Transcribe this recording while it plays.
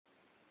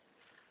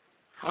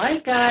Hi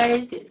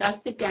guys, it's us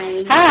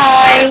again.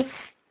 Hi.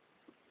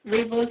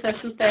 Reborn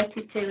Social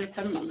 32 with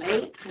her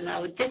mummy, and I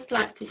would just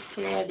like to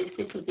share this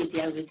little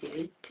video with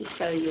you to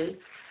show you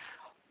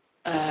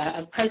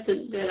a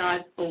present that I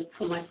bought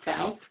for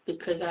myself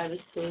because I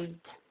received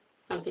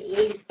something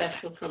really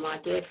special from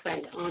our dear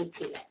friend Aunty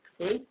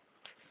Lexi.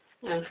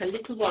 And for a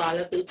little while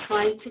I've been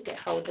trying to get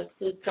hold of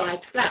some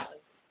dried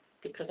flowers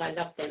because I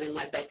love them in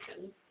my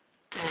bedroom.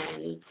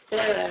 And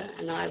Sarah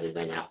and I, we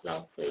went out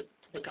last week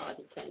to the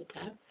garden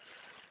centre.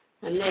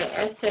 And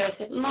there, Sarah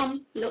said,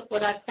 Mum, look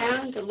what I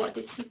found. And what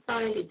did she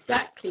find?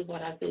 Exactly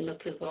what I've been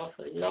looking for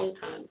a long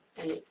time.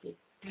 And it's this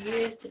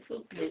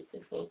beautiful,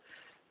 beautiful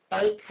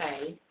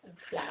bouquet of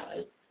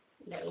flowers.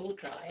 They're all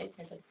dried,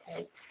 as I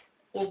said.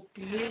 All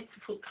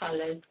beautiful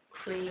colours,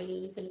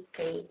 creams and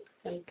pinks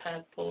and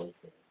purples,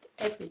 and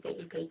everything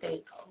you can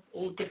think of.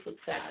 All different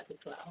flowers as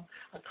well.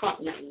 I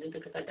can't name them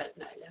because I don't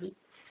know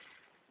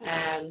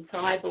them. So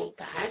I bought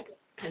that.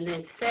 And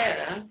then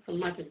Sarah, for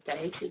Mother's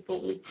Day, she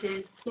bought me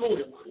two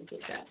smaller ones,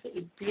 which are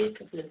absolutely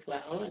beautiful as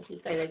well. As you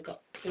say, they've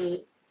got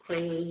pink,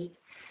 green,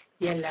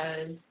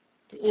 yellows,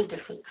 all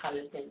different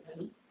colours in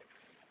them.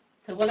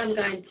 So what I'm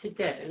going to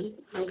do,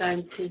 I'm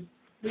going to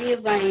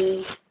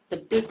rearrange the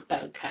big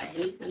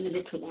bouquet and the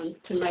little ones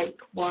to make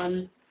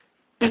one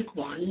big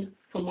one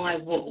for my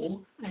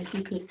wall. As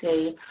you can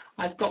see,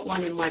 I've got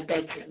one in my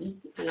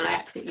bedroom, and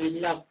I absolutely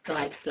love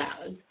dried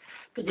flowers.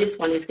 But this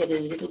one is getting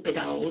a little bit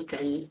old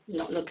and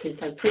not looking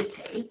so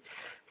pretty.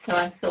 So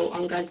I thought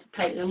I'm going to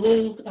take them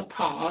all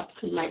apart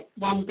and make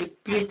one big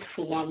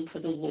beautiful one for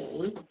the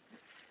wall.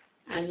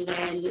 And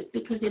then,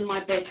 because in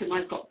my bedroom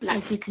I've got black,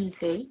 as you can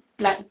see,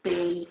 black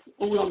beams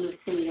all on the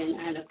ceiling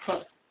and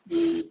across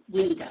the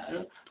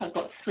window, I've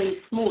got three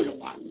smaller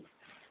ones.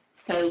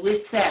 So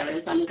with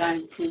Sarah's, I'm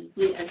going to,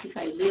 as you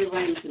say,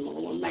 rearrange them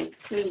all and make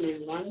two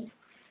new ones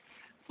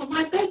for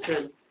my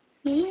bedroom.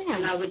 Yeah.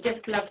 And I would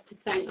just love to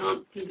thank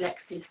Aunty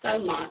Lexi so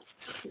much.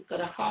 She's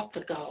got a heart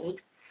of gold,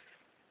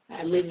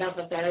 and we love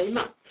her very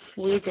much.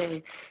 We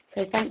do.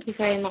 So thank you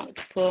very much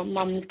for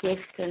Mum's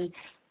gift, and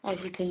as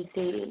you can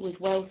see, it was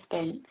well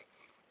spent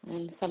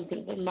and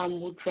something that Mum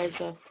will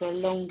treasure for a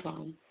long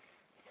time.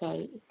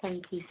 So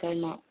thank you so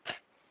much.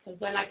 So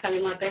when I come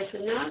in my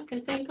bedroom now, I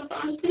can think of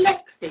Aunty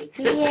Lexi.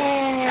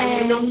 Yeah.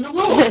 Hanging on the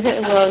wall.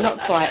 Well, not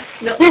quite.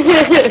 Not quite.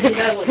 You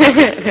know what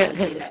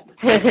Aunty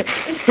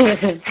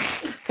Lexi.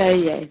 So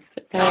yes.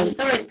 I'm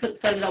sorry it took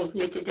so long for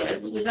me to do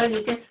it, but we've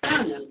only just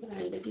found them.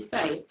 And as you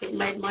say, it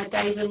made my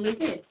day when we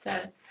did. So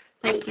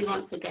thank you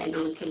once again,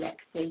 Aunty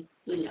Lexi.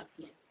 We love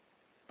you.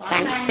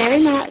 Bye. Thanks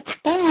very much.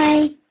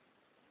 Bye.